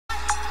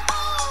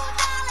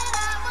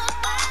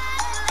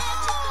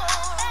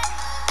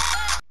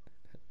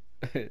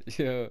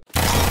Yo.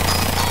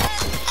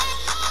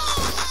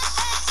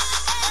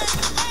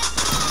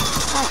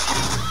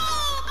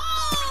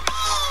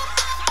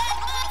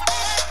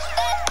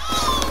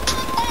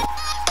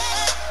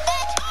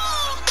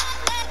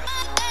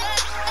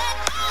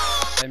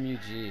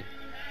 M.U.G.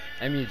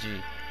 M.U.G.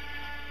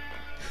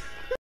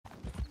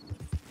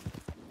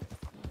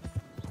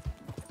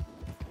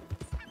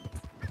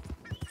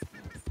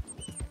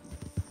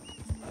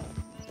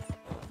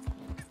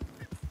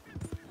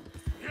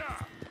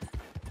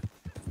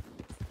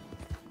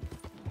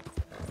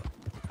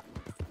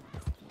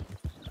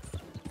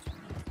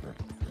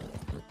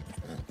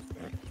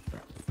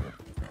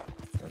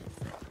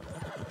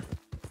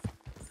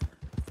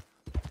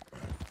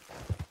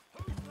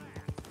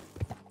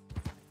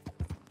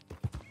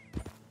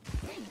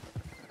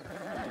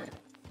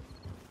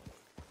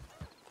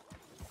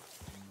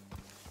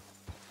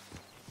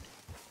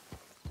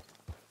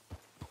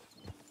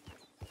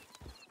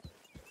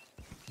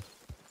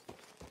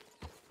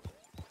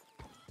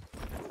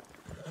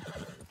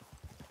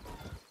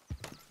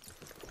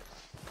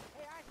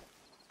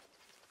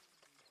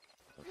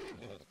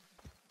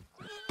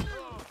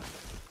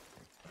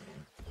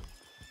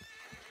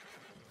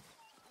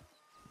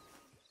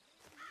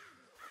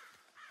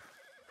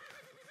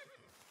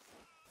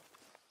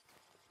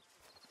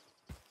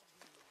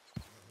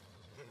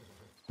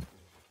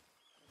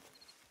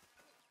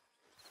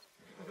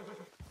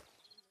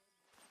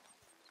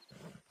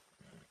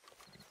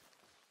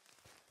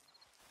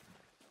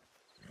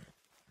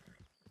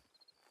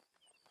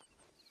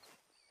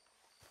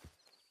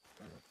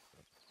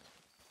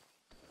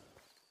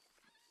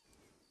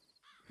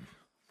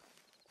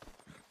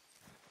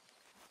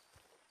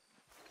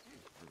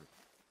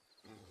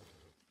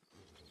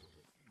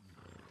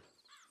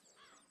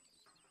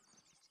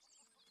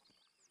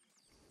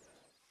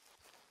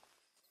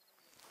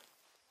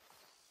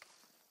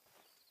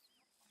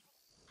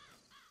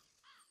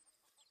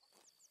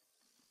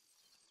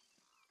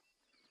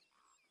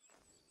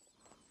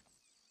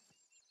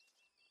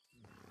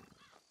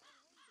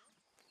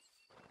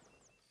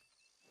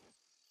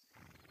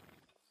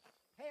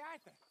 Hey,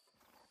 Arthur.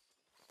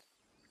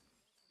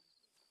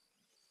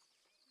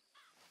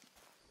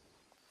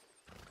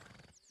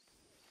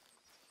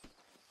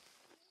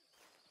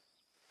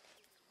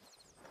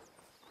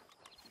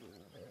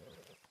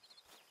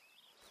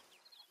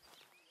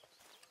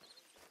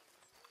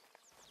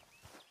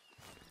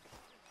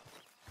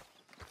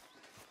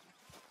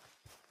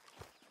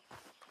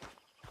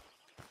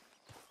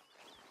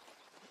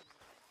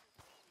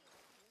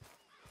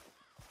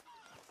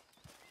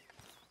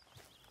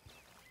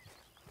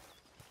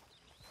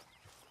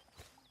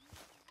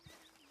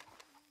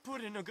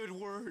 Put in a good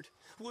word,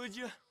 would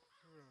you?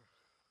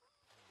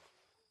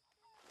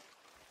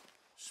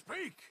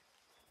 Speak!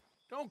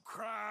 Don't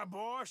cry,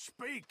 boy.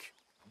 Speak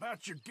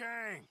about your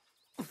gang.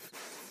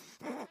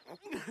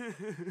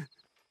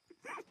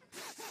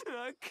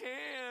 I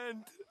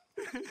can't.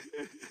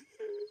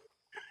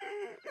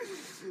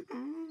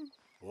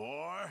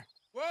 Boy.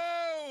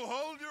 Whoa!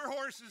 Hold your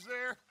horses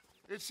there.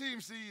 It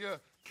seems the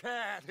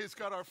cat has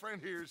got our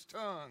friend here's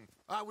tongue.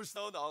 I was...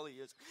 So all he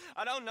is.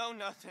 I don't know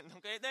nothing,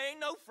 okay? They ain't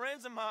no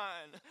friends of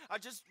mine. I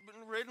just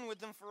been ridden with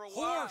them for a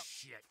while.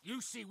 Horseshit!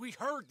 You see, we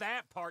heard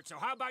that part, so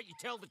how about you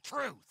tell the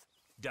truth?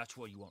 That's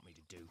what you want me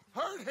to do.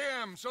 Hurt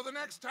him, so the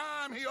next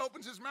time he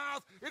opens his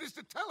mouth, it is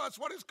to tell us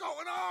what is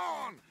going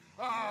on.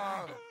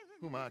 Ah,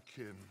 who am I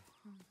kidding?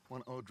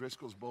 One of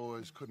O'Driscoll's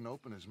boys couldn't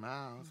open his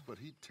mouth, but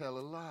he'd tell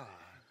a lie.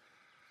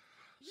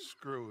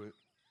 Screw it.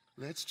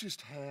 Let's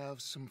just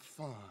have some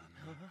fun.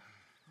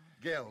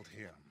 Geld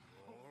him.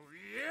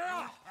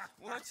 Yeah!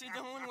 What's he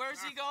doing?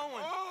 Where's he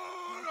going?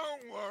 Oh,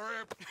 don't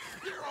worry.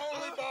 You're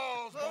only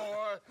balls,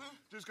 boy.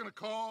 Just gonna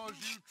cause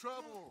you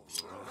trouble.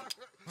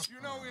 You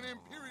know, in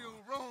Imperial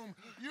Rome,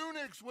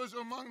 eunuchs was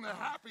among the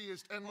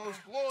happiest and most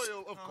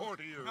loyal of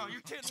courtiers. No, you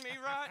kidding me,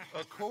 right?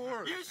 Of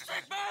course. You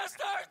sick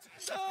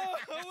bastards! Oh,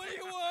 what do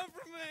you want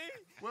from me?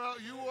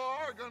 Well, you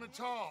are gonna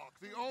talk.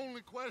 The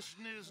only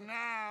question is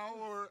now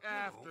or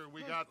after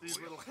we got these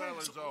little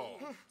fellas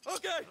off.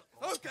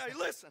 Okay,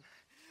 listen.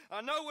 I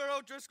know where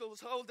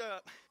O'Driscoll's holed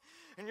up,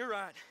 and you're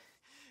right.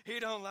 He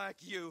don't like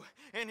you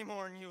any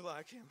more than you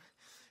like him.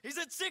 He's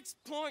at 6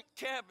 Point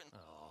Cabin.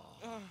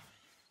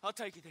 I'll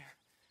take you there.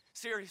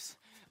 Serious,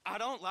 I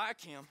don't like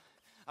him.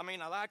 I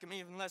mean, I like him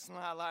even less than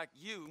I like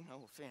you,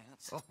 no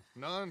offense. Oh,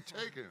 none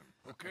taken.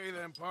 Okay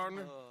then,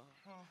 partner.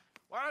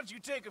 Why don't you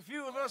take a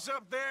few of us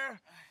up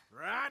there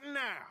right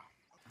now?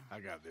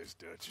 I got this,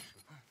 Dutch.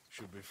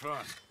 Should be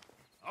fun.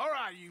 All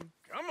right, you.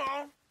 Come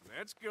on.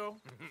 Let's go.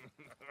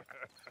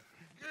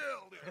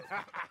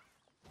 Geld.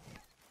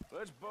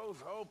 Let's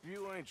both hope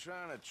you ain't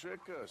trying to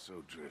trick us,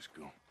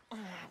 O'Driscoll.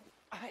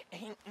 I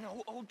ain't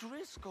no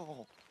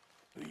O'Driscoll.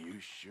 You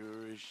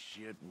sure as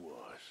shit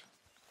was.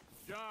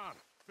 John,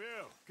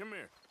 Phil, come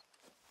here.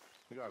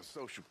 We got a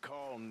social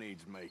call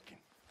needs making.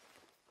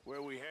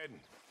 Where we heading?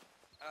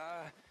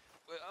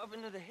 We're up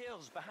into the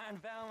hills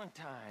behind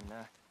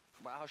Valentine.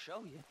 Well, I'll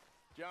show you.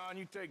 John,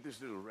 you take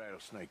this little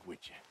rattlesnake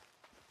with you.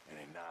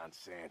 Any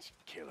nonsense,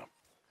 kill him.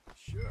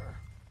 Sure.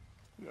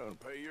 You're gonna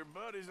pay your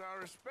buddies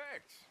our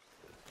respects.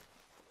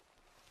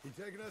 He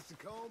taking us to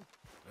Combe?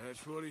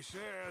 That's what he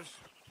says.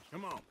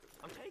 Come on.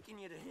 I'm taking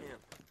you to him.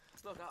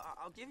 Look,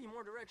 I'll give you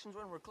more directions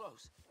when we're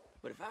close.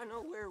 But if I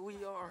know where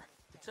we are,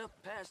 it's up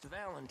past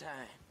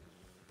Valentine.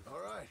 All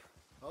right,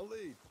 I'll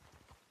lead.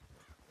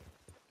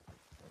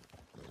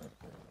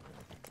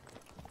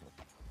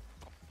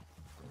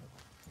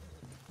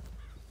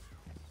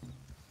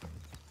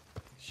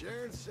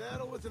 Sharing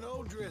saddle with an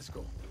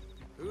O'Driscoll.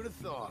 Who'd have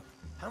thought?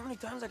 How many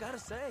times I gotta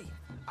say?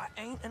 I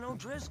ain't an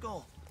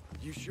O'Driscoll.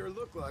 You sure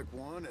look like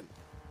one, and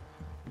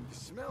you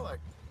smell like...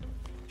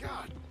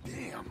 God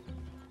damn.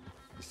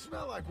 You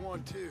smell like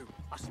one, too.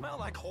 I smell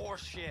like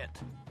horse shit.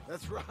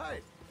 That's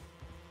right.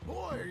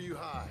 Boy, are you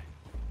high.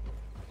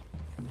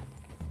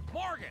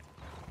 Morgan!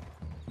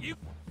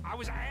 I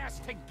was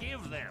asked to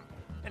give them,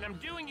 and I'm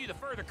doing you the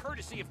further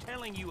courtesy of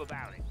telling you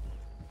about it.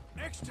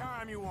 Next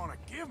time you want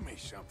to give me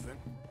something,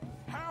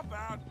 how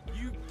about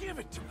you give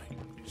it to me,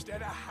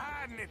 instead of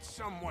hiding it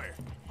somewhere,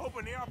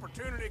 hoping the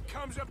opportunity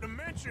comes up to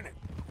mention it?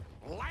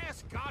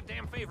 Last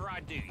goddamn favor I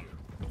do you.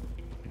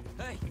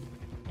 Hey!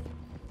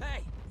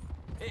 Hey!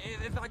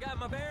 If I got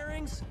my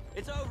bearings,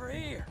 it's over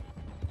here.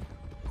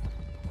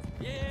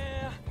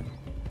 Yeah,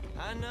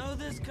 I know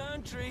this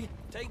country.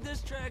 Take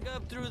this track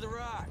up through the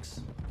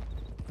rocks.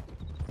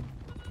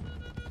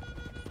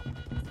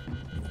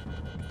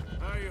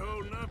 How you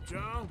holding up,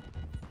 John?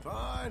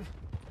 Fine.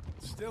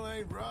 Still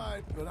ain't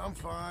right, but I'm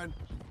fine.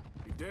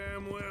 You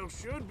damn well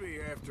should be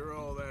after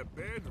all that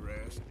bed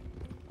rest.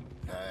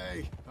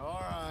 Hey,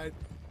 all right.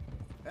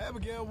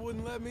 Abigail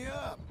wouldn't let me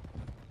up.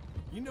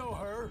 You know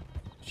her.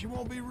 She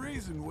won't be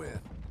reasoned with.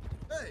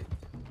 Hey,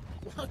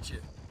 watch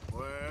it.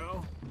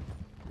 Well,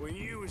 when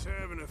you was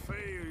having a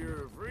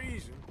failure of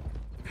reason,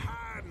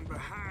 hiding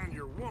behind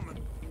your woman,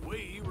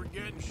 we were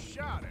getting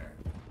shot at.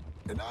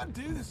 And I'd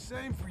do the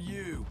same for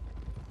you,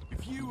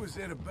 if you was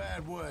in a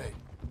bad way.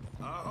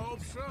 I hope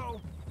so.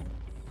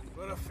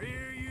 But I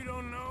fear you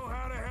don't know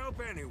how to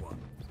help anyone.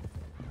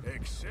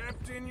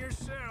 Except in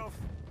yourself.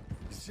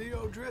 You see,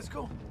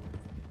 O'Driscoll?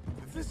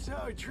 If this is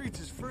how he treats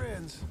his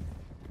friends,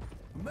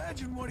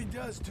 imagine what he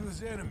does to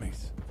his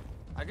enemies.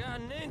 I got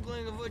an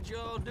inkling of what you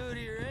all do to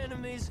your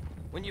enemies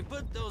when you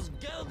put those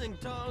gelding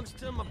tongues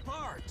to my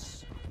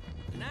parts.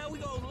 Now we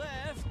go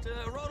left,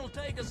 road'll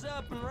take us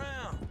up and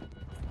round.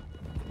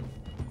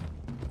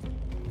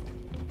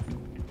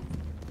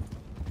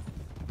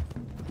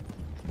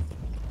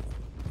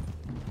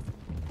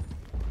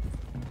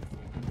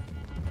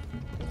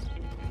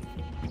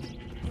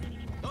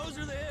 Those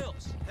are the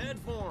hills. Head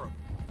for them.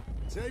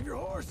 Save your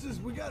horses,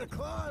 we gotta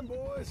climb,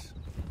 boys.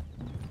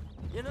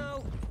 You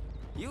know,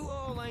 you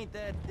all ain't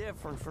that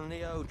different from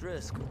the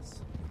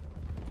O'Driscolls.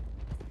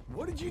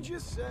 What did you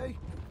just say?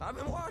 I've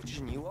been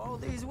watching you all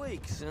these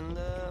weeks, and,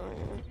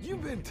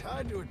 You've been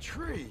tied to a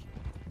tree.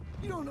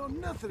 You don't know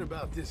nothing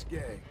about this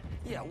gang.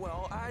 yeah,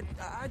 well,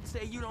 I'd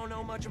say you don't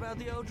know much about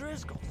the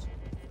O'Driscolls.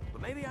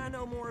 But maybe I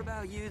know more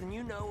about you than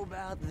you know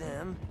about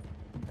them.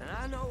 And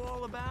I know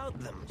all about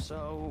them,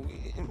 so...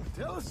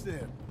 Tell us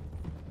then,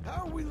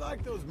 how are we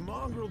like those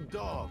mongrel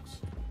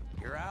dogs?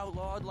 You're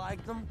outlawed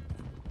like them?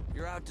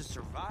 You're out to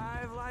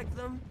survive like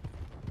them?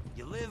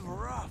 You live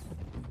rough.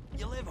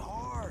 You live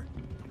hard.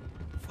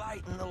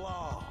 Fighting the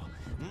law,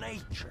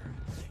 nature.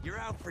 You're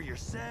out for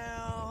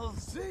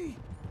yourselves. See?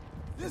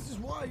 This is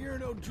why you're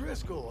an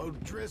O'Driscoll,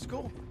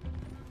 O'Driscoll.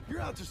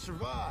 You're out to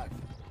survive.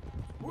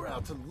 We're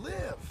out to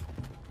live.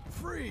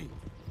 Free.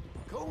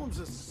 Coleman's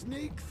a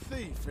sneak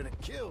thief and a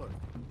killer.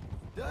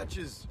 Dutch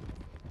is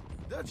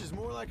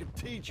more like a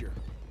teacher.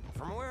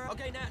 From where?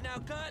 Okay, now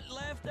cut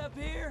left up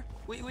here.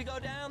 We go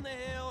down the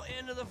hill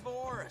into the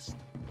forest.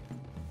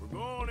 We're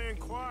going in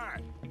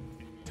quiet,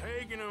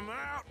 taking them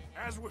out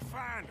as we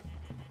find them,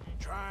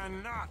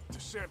 trying not to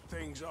set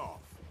things off.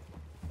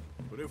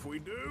 But if we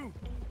do,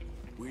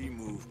 we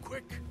move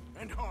quick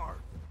and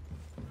hard.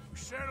 We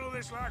settle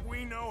this like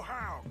we know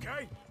how,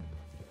 okay?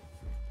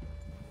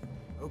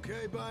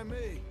 Okay by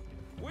me.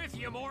 With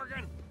you,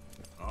 Morgan.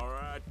 All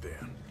right,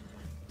 then.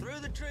 Through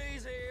the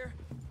trees here.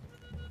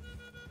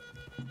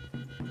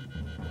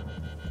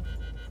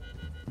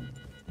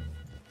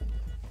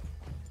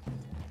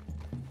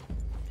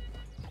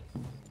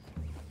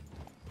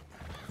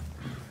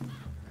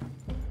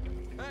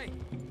 Hey,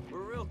 we're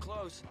real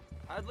close.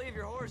 I'd leave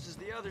your horses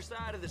the other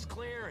side of this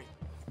clearing.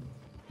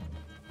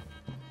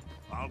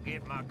 I'll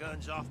get my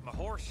guns off my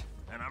horse,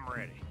 and I'm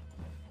ready.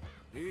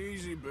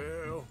 Easy,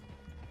 Bill.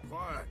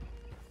 Quiet.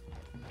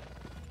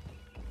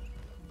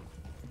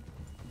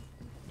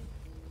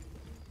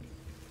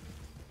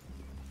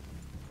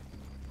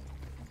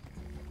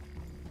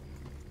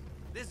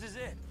 This is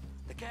it.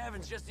 The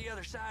cabin's just the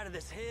other side of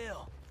this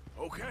hill.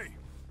 Okay.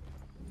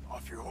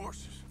 Off your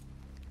horses.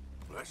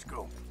 Let's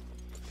go.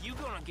 You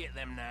gonna get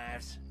them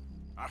knives?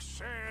 I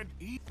said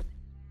eat.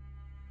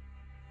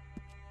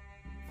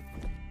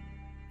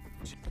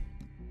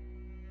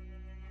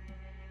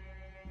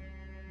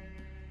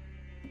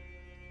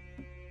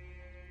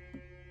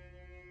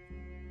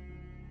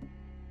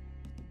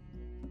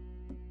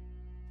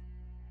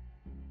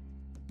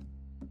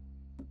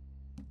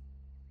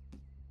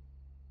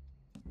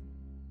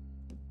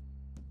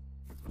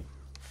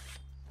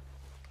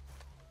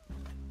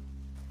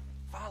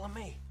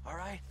 me, all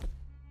right?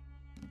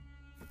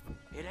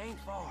 It ain't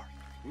far.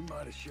 We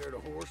might have shared a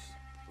horse,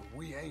 but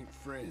we ain't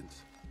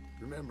friends.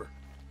 Remember,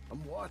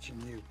 I'm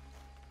watching you.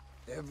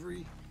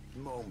 Every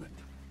moment.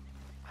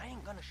 I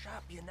ain't gonna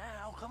shop you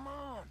now, come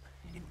on.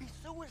 It'd be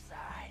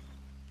suicide.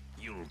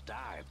 You'll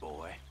die,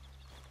 boy.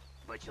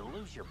 But you'll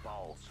lose your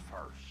balls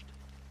first.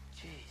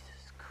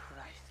 Jesus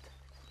Christ.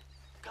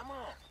 Come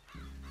on.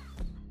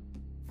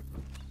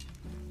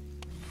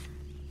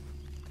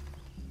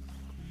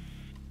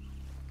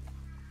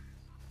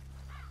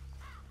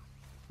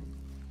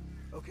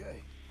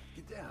 Okay,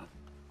 get down.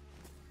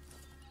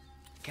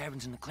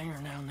 Cabin's in the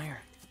clearing down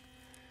there.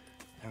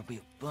 There'll be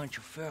a bunch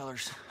of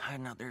fellers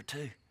hiding out there,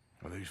 too.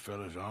 Are these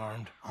fellas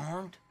armed?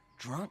 Armed,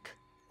 drunk,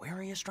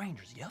 wary of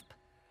strangers, yup.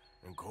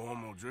 And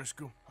Colm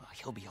O'Driscoll?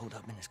 He'll be holed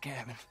up in his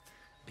cabin.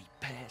 Be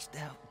passed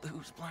out,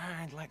 booze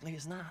blind, likely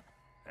as not.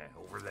 Hey,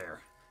 over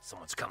there.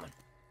 Someone's coming.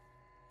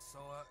 So,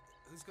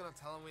 who's gonna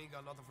tell him we ain't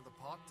got nothing for the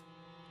pot?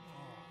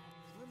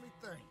 Let me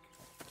think.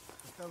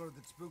 The feller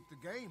that spooked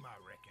the game, I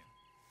reckon.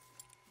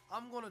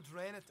 I'm gonna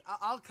drain it.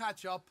 I'll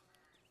catch up.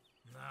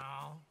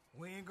 No,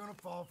 we ain't gonna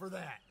fall for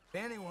that. If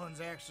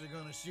anyone's actually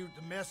gonna shoot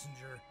the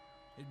messenger,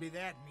 it'd be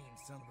that mean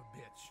son of a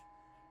bitch.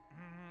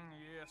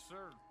 Yes,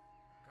 sir.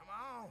 Come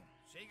on,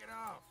 shake it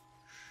off.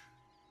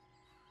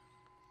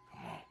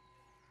 Come on.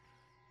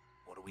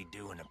 What are we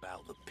doing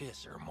about the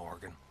pisser,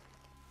 Morgan?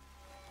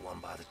 The one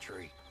by the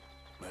tree.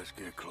 Let's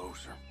get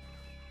closer.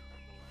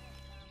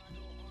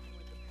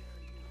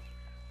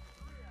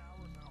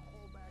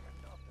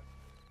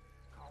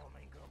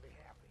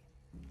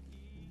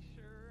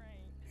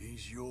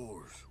 He's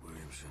yours,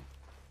 Williamson.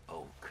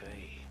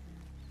 Okay.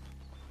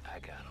 I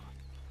got him.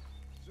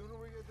 Sooner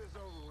we get this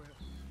over with.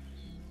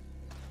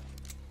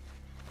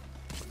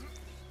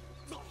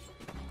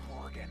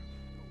 Morgan.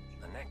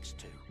 The next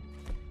two.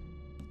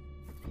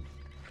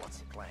 What's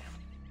the plan?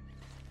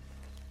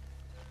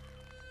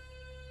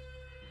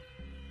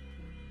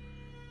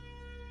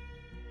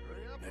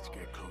 Let's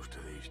get close to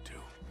these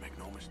two. Make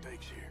no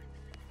mistakes here.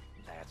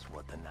 That's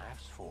what the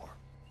knife's for.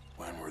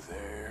 When we're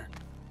there,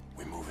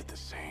 we move at the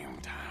same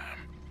time.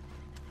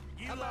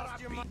 You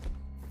lost your mind.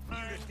 Need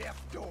a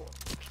death door.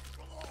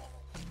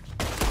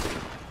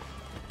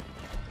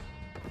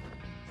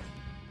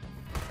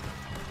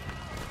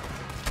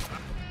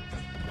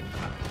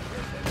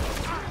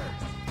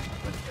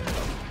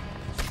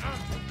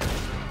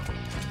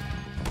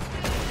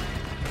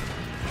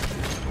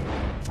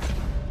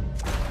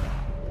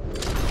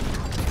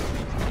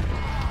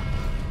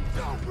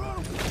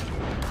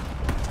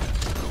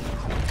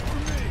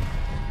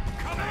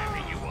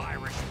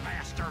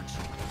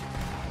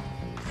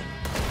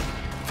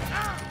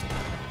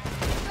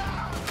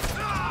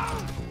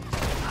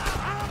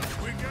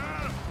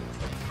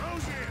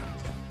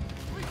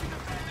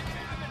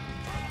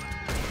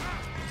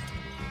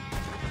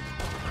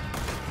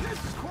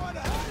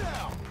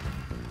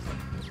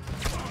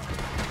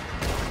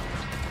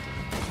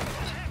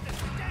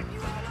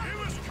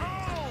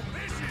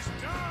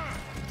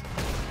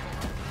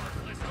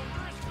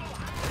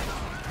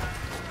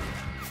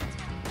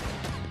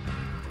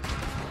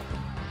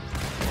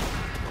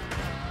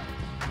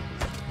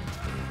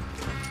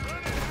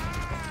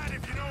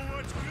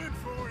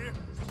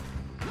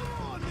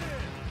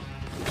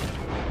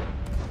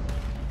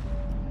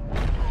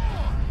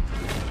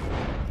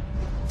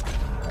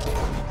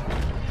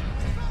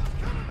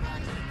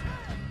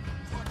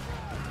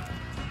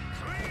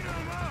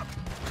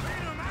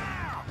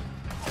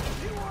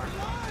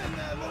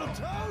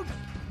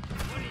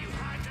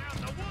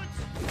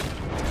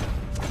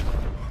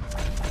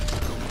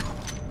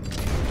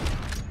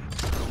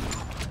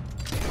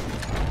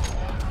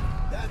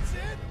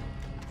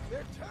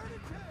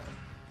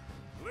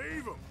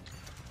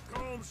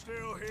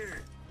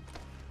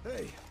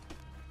 Hey,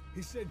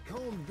 he said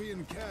Colm be in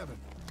the cabin.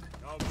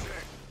 I'll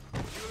check.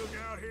 You look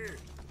out here.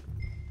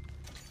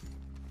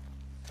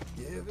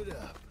 Give it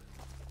up.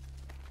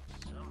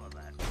 Some of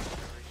that is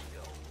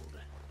gold.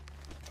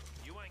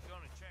 You ain't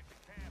gonna check the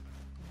cabin.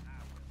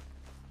 I will.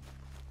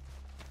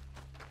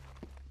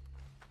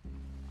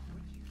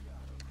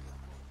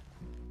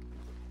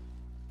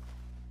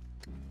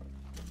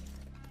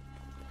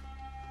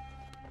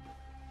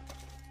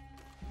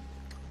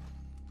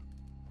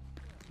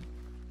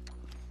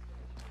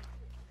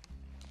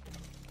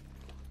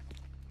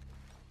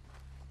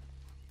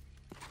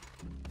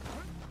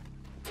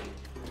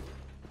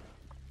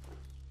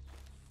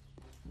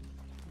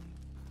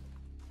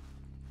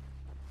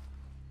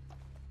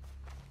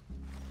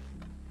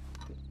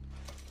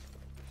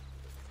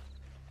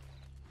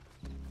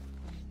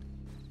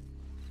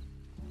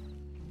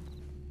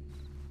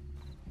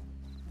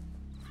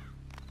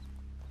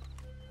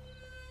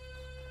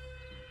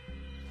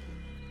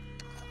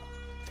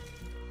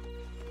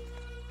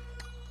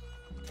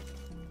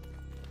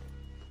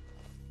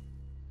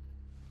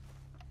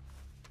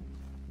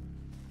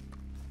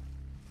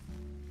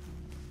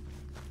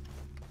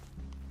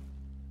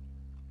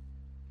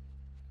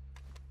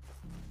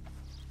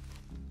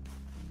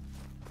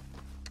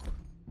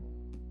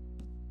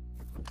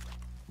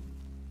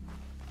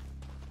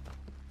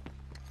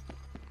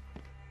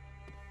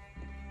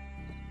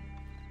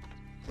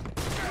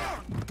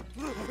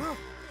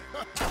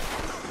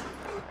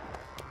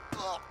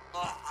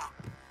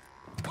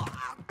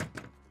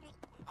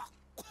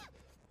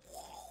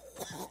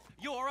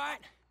 You all right?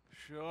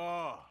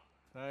 Sure.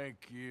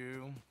 Thank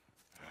you.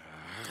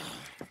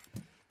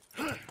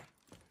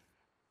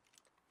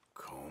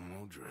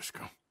 Colm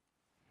O'Driscoll.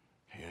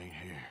 He ain't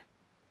here.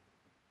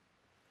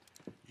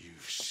 You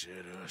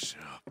set us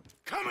up.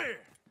 Come here!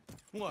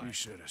 What? You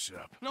set us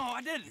up. No,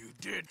 I didn't. You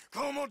did.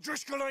 Colm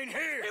O'Driscoll ain't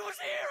here! He was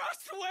here, I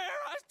swear!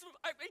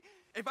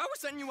 If I was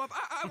setting you up,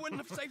 I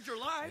wouldn't have saved your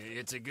life.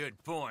 It's a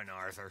good point,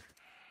 Arthur.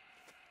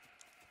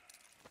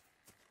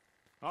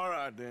 All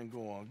right, then,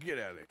 go on. Get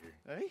out of here.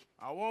 Hey?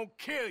 I won't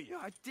kill you.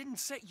 I didn't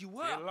set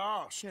you up. Get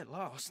lost. Get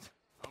lost.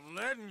 I'm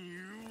letting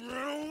you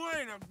run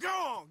away. Now go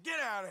on. Get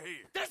out of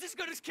here. That's as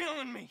good as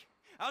killing me.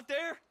 Out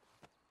there,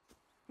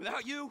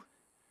 without you,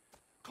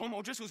 Colm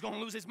O'Driscoll's gonna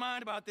lose his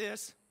mind about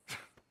this.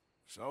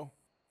 So?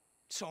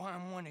 So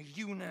I'm one of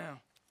you now.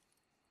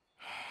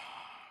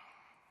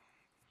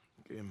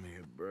 Give me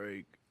a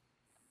break.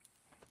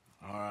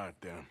 All right,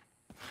 then.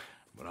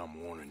 But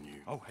I'm warning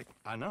you. Oh, hey,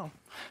 I know.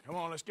 Come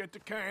on, let's get to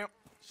camp.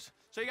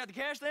 So you got the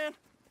cash then?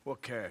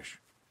 What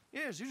cash?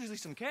 Yeah, there's usually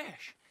some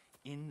cash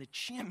in the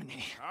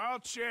chimney. I'll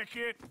check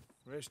it.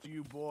 Rest of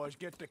you boys,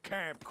 get to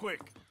camp,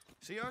 quick.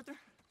 See, Arthur?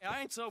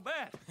 I ain't so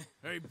bad.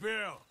 Hey,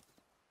 Bill.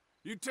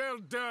 You tell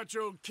Dutch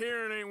old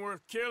Kieran ain't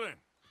worth killing.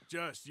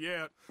 Just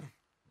yet.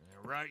 Yeah,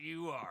 right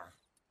you are.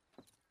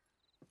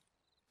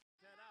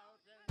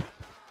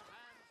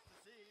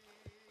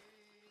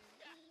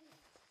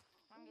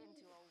 I'm getting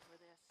too old for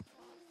this.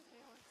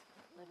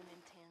 Living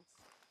in tents,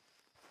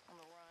 on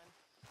the run.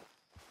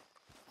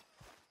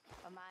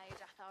 At my age,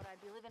 I thought I'd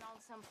be living on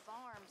some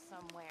farm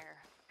somewhere,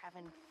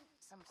 having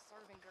some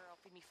serving girl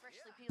feed me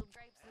freshly peeled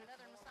grapes and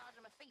another massage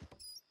on my feet.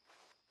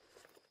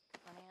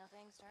 Funny how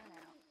things turn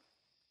out.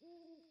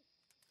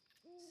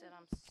 Instead,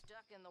 I'm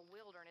stuck in the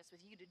wilderness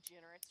with you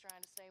degenerates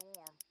trying to stay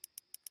warm.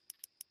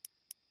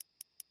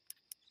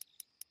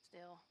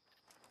 Still,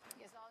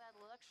 guess all that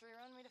luxury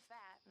run me to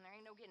fat, and there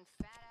ain't no getting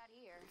fat out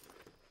here.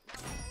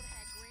 Now my old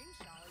hat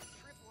Greenshaw is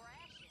triple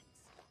rations.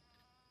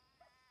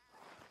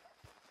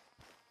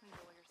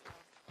 Enjoy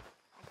yourselves.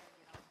 I gotta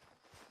get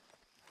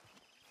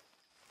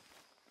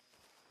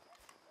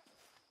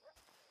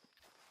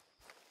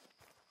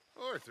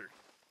on. Arthur.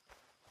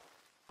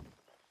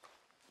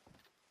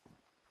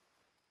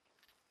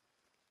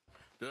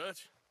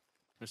 Dutch?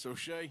 Miss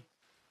O'Shea?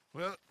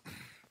 Well,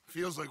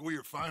 feels like we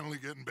are finally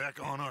getting back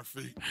on our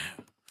feet.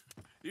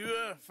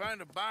 You, find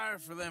a buyer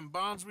for them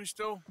bonds we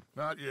stole?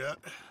 Not yet,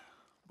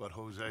 but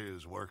Jose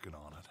is working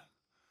on it.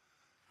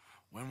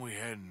 When we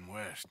heading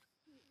west?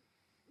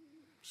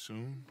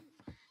 Soon?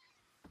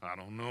 I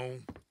don't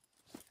know.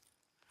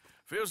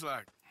 Feels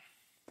like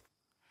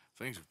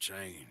things have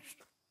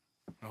changed.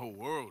 The whole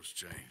world's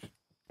changed.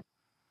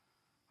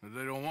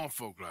 They don't want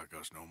folk like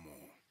us no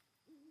more.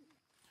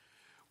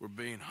 We're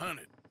being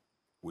hunted.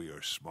 We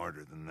are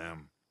smarter than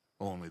them.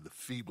 Only the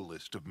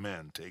feeblest of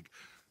men take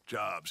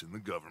jobs in the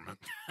government.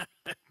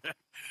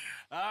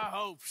 I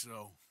hope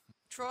so.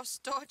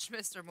 Trust Dutch,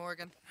 Mr.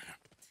 Morgan.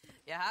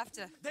 You have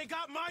to. They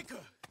got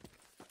Micah!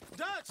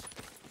 Dutch!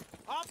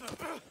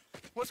 Arthur!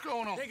 What's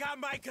going on? They got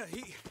Micah.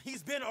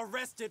 He's been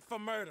arrested for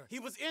murder. He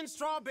was in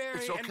Strawberry.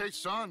 It's okay,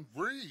 son.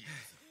 Breathe.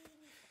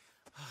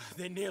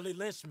 They nearly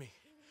lynched me.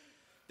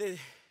 They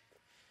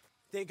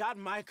got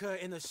Micah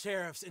and the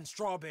sheriffs in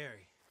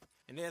Strawberry.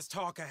 And there's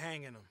talk of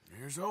hanging him.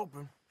 Here's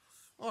open.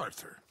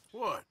 Arthur.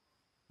 What?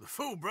 The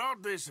fool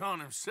brought this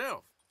on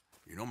himself.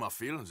 You know my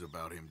feelings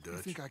about him, Dutch.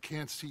 You think I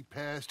can't see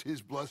past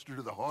his bluster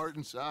to the heart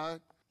inside?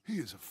 He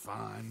is a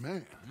fine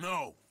man.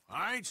 No,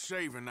 I ain't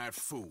saving that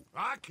fool.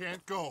 I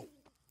can't go.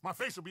 My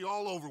face will be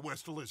all over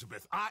West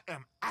Elizabeth. I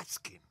am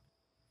asking.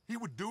 He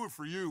would do it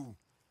for you.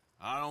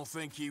 I don't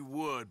think he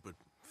would, but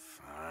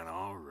fine,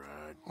 all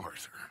right.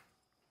 Arthur.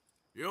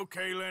 You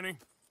okay, Lenny?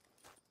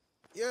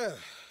 Yeah,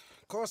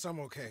 of course I'm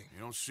okay.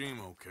 You don't seem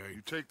okay.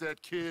 You take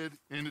that kid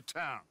into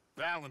town.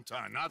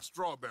 Valentine, not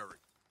Strawberry.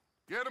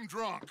 Get him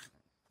drunk.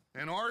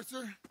 And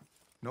Arthur,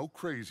 no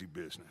crazy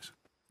business.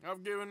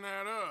 I've given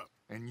that up.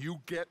 And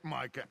you get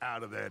Micah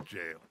out of that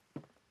jail.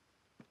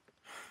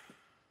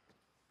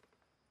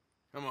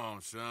 Come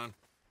on, son.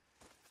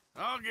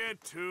 I'll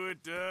get to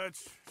it,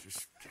 Dutch.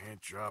 Just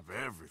can't drop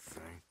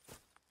everything.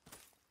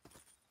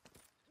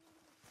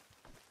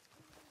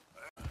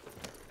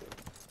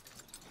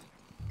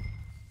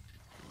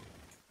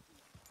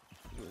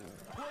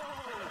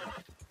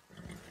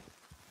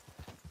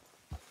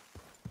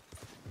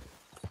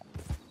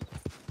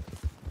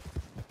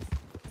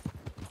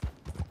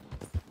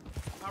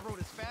 I rode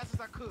as fast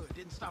as I could,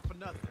 didn't stop for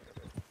nothing.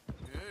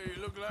 Yeah, you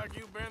look like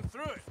you've been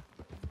through it.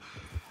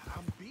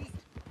 I'm beat.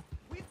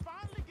 We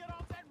finally get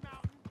off that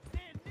mountain,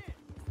 then this.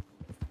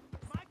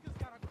 Micah's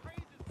got a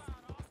crazy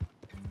side off.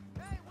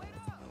 Hey, wait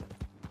up!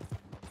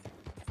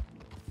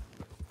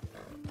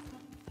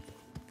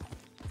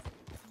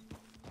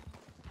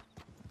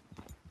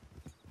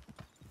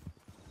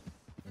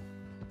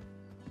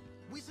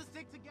 We should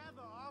stick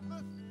together,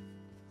 Arthur.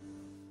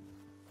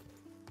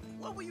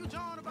 What were you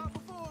jawing about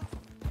before?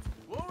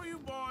 What were you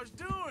boys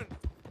doing?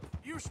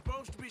 You were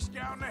supposed to be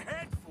scouting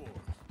ahead for us.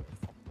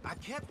 I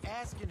kept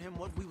asking him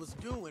what we was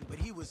doing, but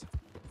he was,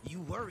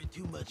 "You worry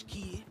too much,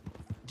 kid.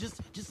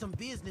 Just some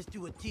business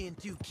to attend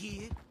to,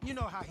 kid. You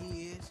know how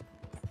he is."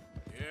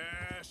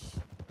 Yes,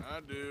 I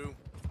do.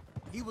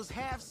 He was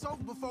half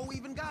soaked before we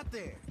even got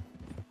there.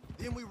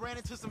 Then we ran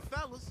into some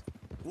fellas.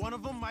 One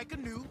of them Micah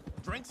knew,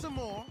 drank some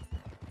more.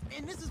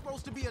 And this is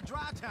supposed to be a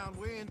dry town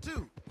we're in,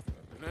 too.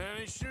 And then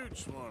he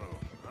shoots one of them.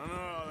 I know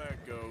how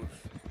that goes.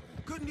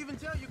 Couldn't even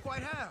tell you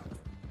quite how.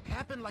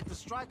 Happened like the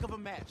strike of a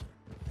match.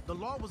 The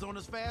law was on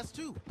us fast,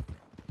 too.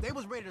 They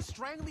was ready to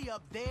strangle me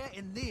up there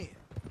and then.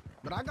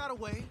 But I got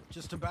away,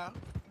 just about.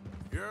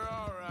 You're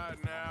all right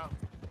now.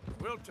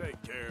 We'll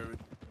take care of it.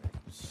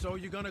 So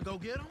you gonna go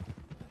get him?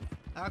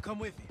 I'll come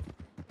with you.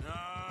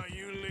 No,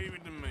 you leave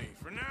it to me.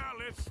 For now,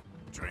 let's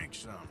drink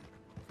some.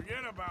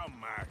 Forget about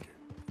Micah.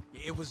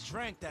 It was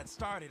drink that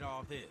started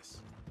all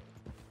this.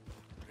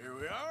 Here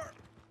we are.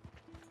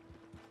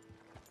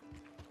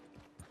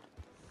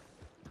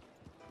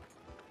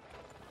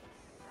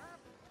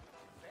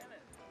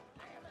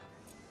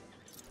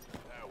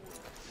 That works.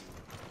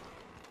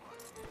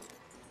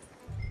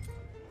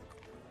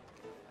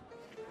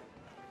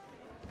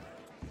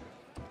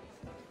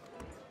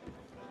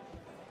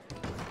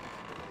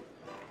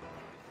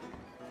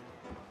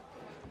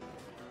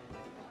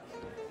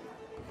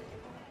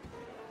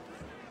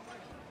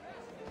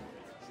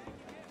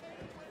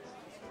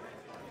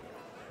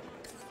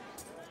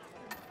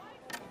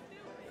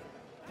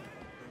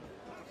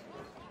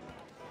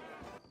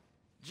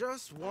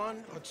 Just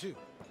one or two,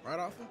 right,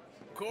 Arthur?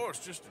 Of course,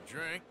 just a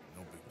drink.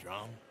 No big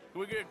drama.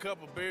 Can we get a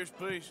couple beers,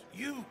 please?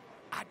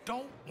 I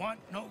don't want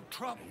no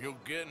trouble. You'll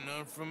get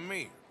none from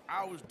me.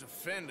 I was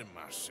defending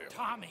myself.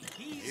 Tommy,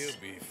 he's...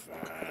 He'll be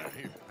fine.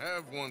 Here,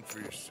 have one for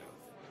yourself.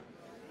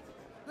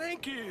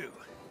 Thank you.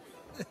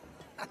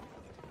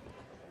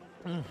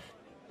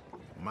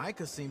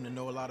 Micah seemed to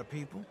know a lot of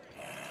people.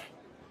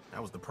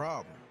 That was the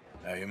problem.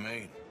 How you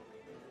mean?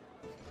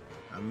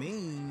 I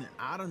mean,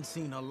 I done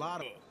seen a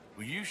lot of...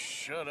 Will you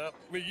shut up?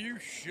 Will you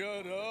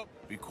shut up?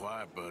 Be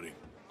quiet, buddy.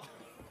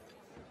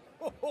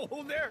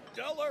 Oh, they're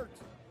dullards.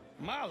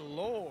 My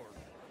lord.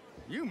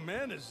 You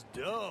men is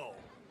dull.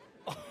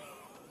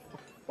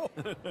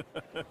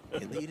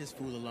 Hey, leave this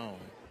fool alone.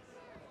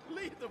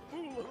 Leave the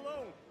fool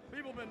alone.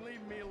 People been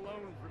leaving me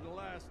alone for the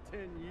last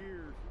 10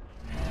 years.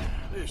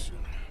 Listen,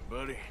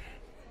 buddy.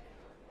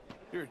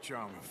 You're a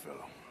charming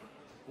fellow.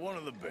 One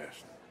of the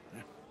best.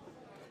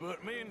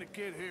 But me and the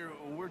kid here,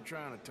 we're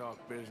trying to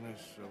talk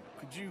business, so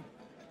could you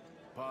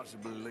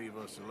possibly leave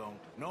us alone?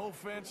 No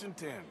offense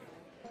intended.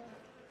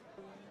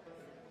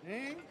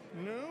 Ain't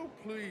no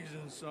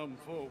pleasing some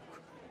folk.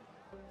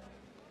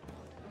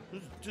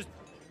 Just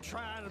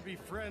trying to be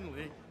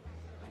friendly.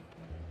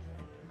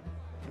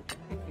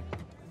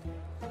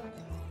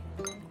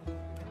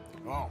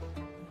 Oh.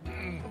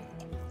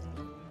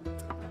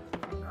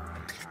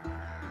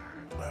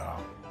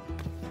 Well.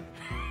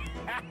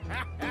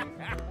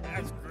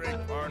 That's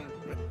great, partner.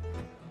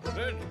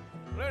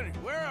 Lenny,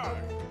 where are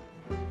you?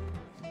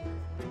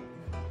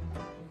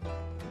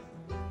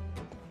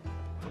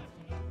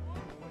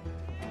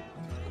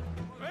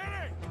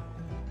 Lenny!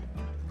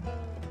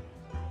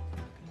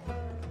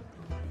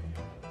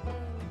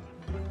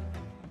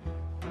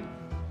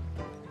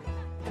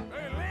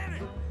 Hey,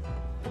 Lenny!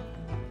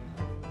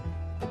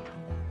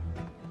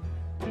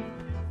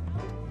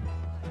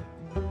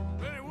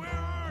 Lenny, where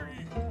are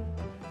you?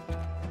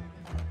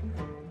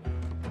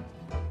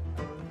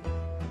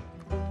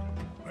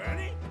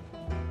 Lenny?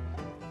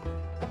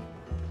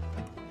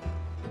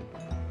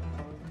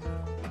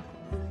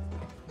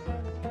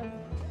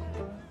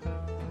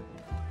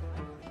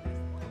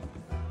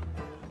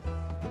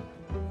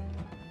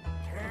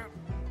 Can't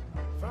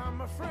find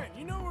my friend.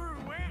 You know where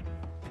he went?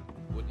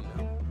 Wouldn't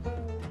know.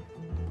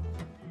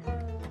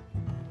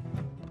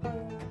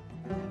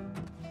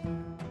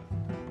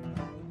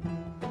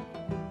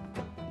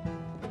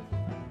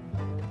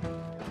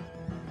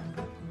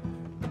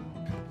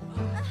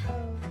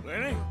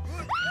 Lenny?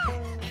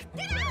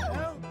 Get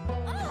out!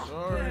 Oh.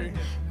 Sorry.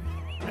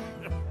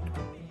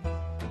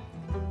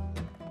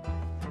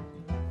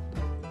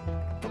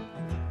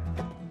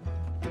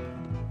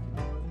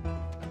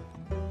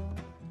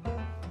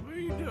 What are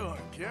you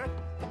doing, kid?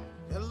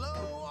 Hello,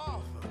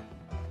 Arthur.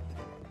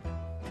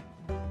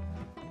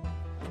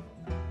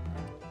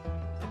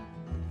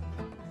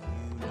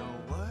 You know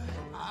what?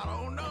 I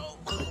don't know.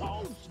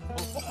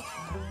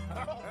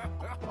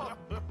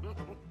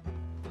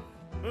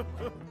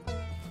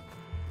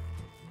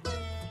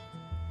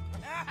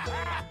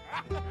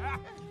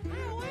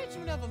 Why ain't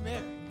you never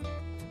married?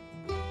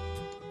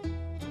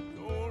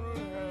 Going to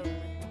heaven.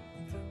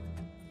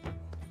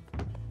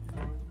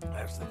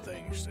 That's the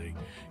thing, you see,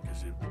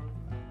 because it...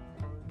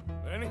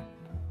 Lenny?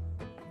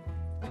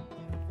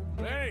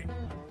 Lenny!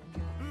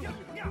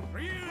 Are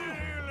you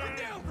here, Lenny?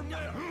 Down from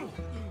there.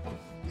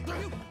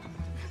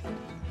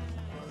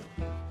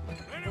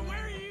 Lenny,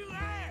 where are you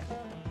at?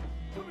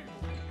 Come here.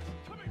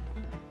 Come here.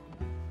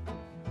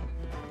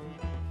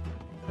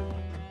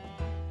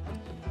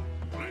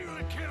 Leave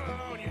the kid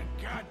alone, you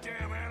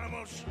goddamn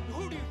animals.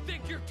 Who do you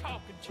think you're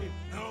talking to?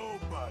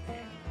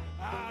 Nobody.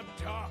 I'm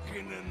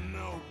talking to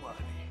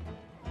nobody.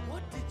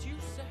 What did you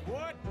say?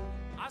 What?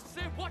 I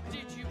said, what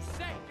did you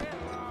say? Get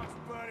lost,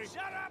 buddy.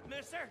 Shut up,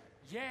 mister.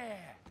 Yeah,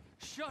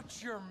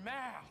 shut your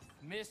mouth,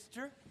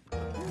 mister.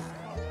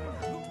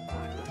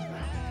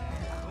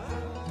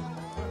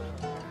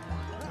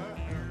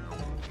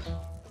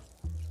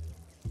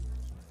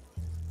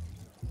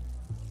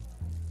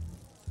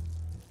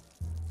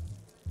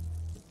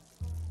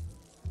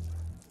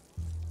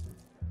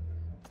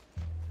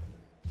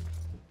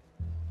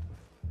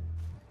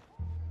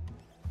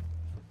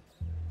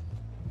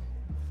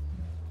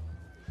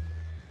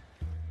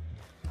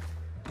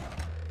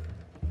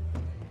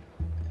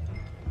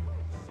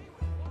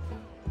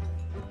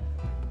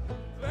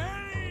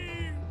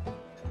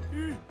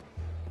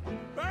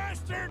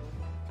 Bastard!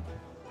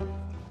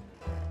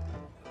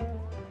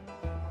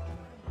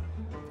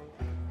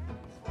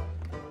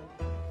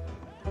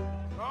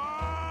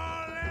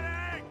 Oh,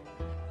 Lenny!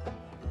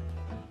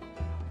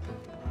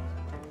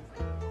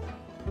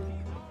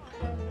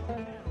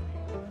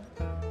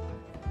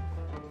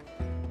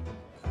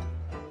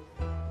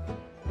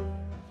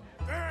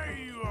 There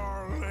you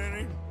are,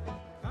 Lenny.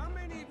 How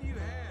many of you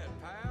had,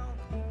 pal?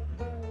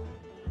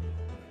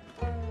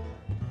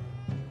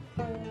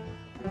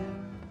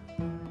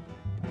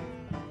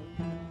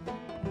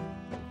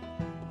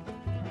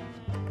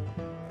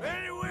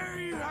 Lenny, where are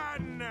you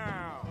hiding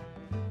now?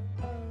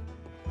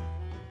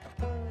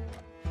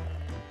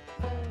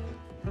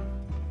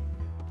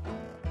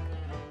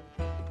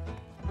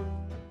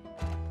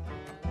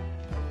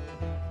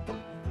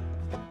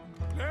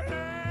 Lenny!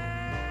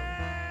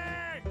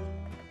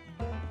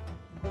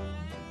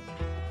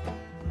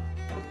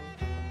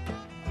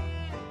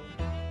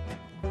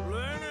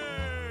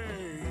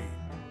 Lenny!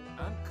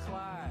 I'm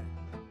Clyde.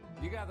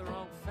 You got the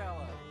wrong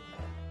fella.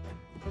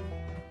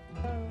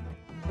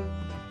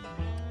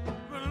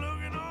 Been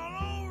looking all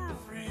over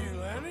for you,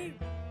 Lenny.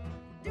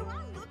 Do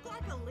I look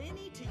like a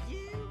Lenny to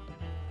you?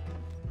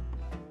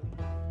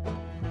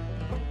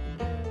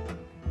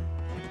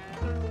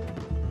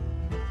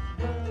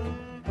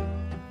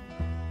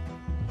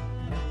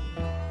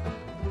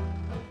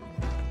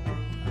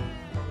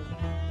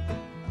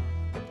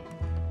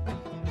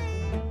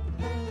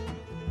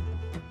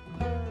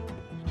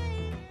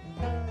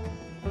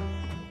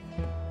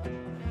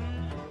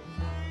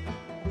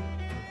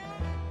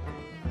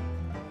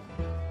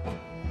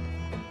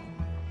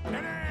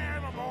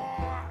 Lenny, my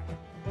boy!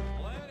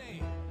 Lenny!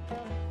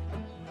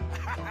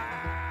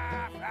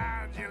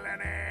 Found you,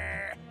 Lenny!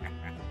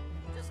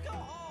 Just go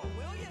home,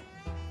 will you?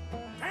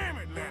 Damn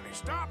it, Lenny,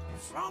 stop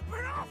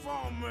slumping off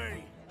on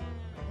me!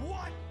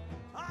 What?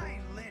 I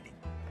ain't Lenny.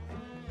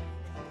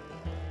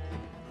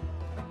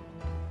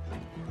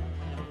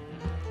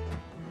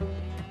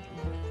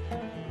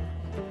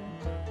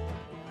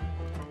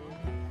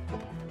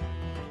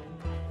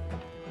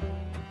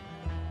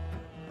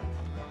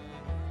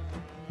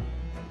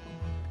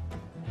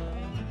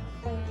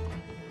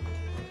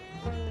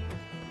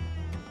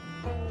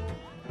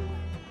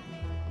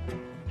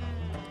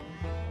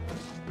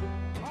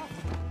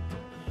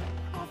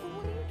 Arthur,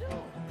 what are you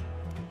doing?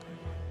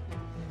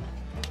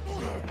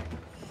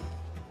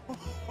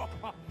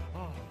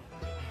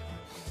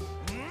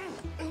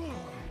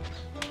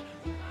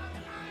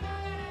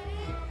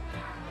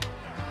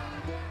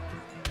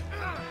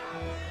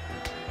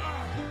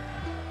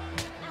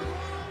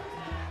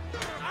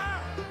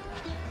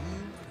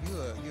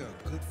 You're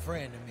a good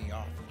friend to me,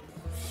 Arthur.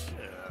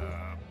 Shut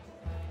up.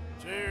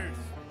 Cheers.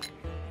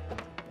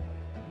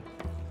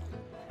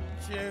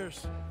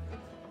 Cheers.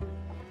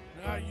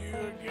 Not you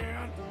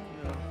again?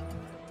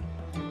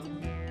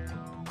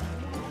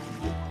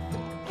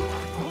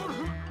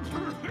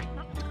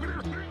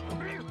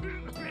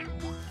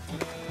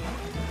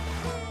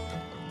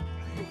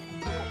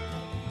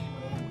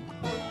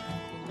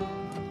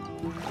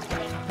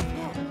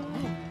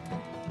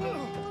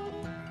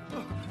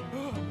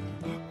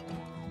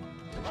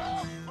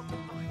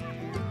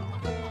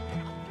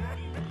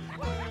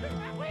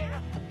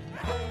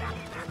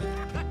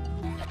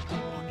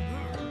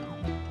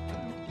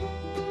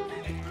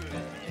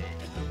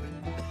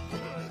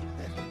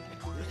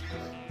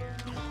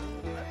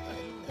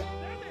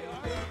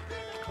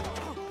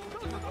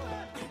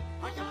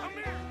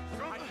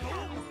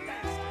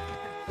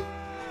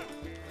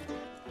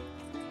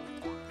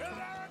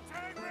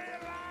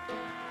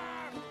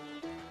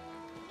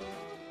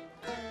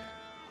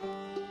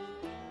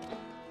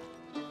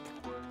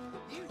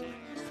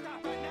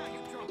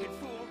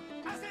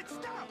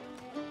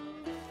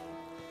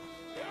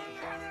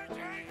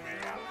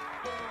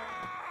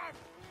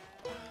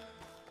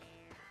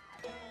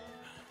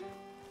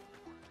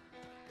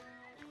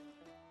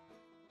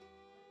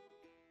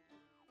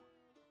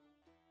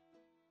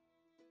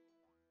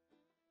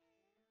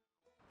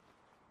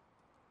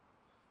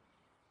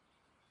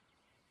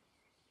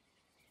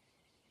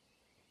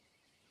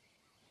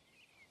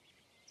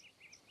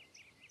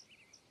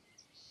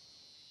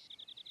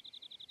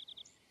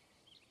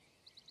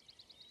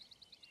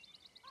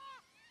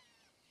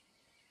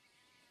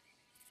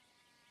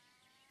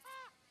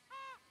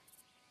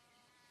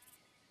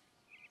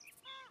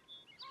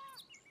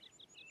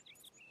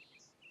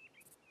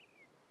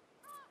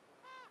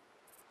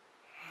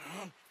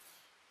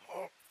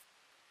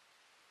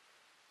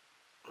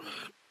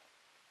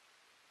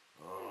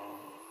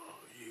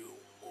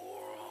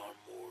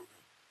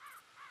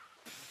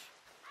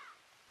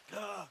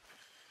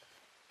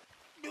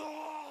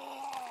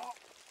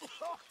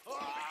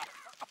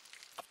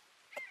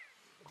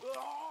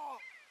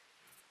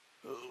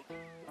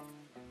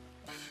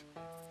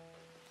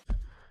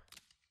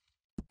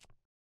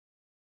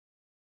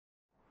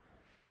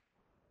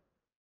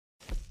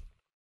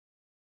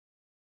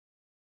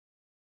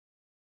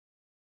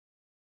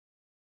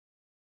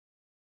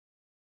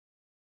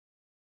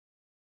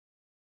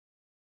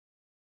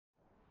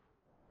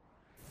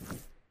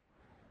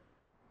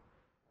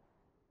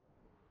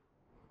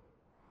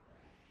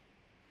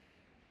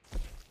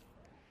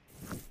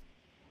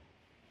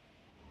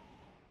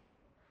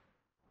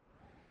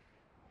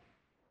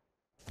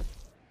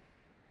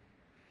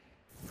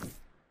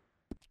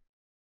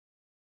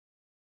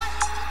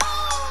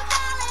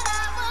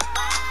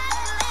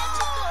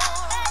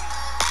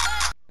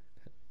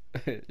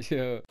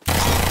 Yo.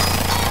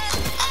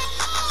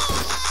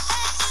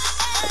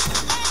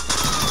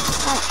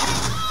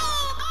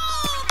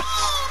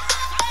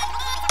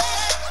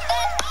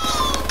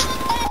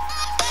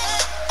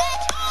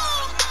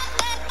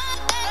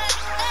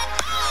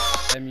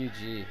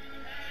 M.U.G.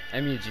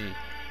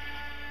 M.U.G.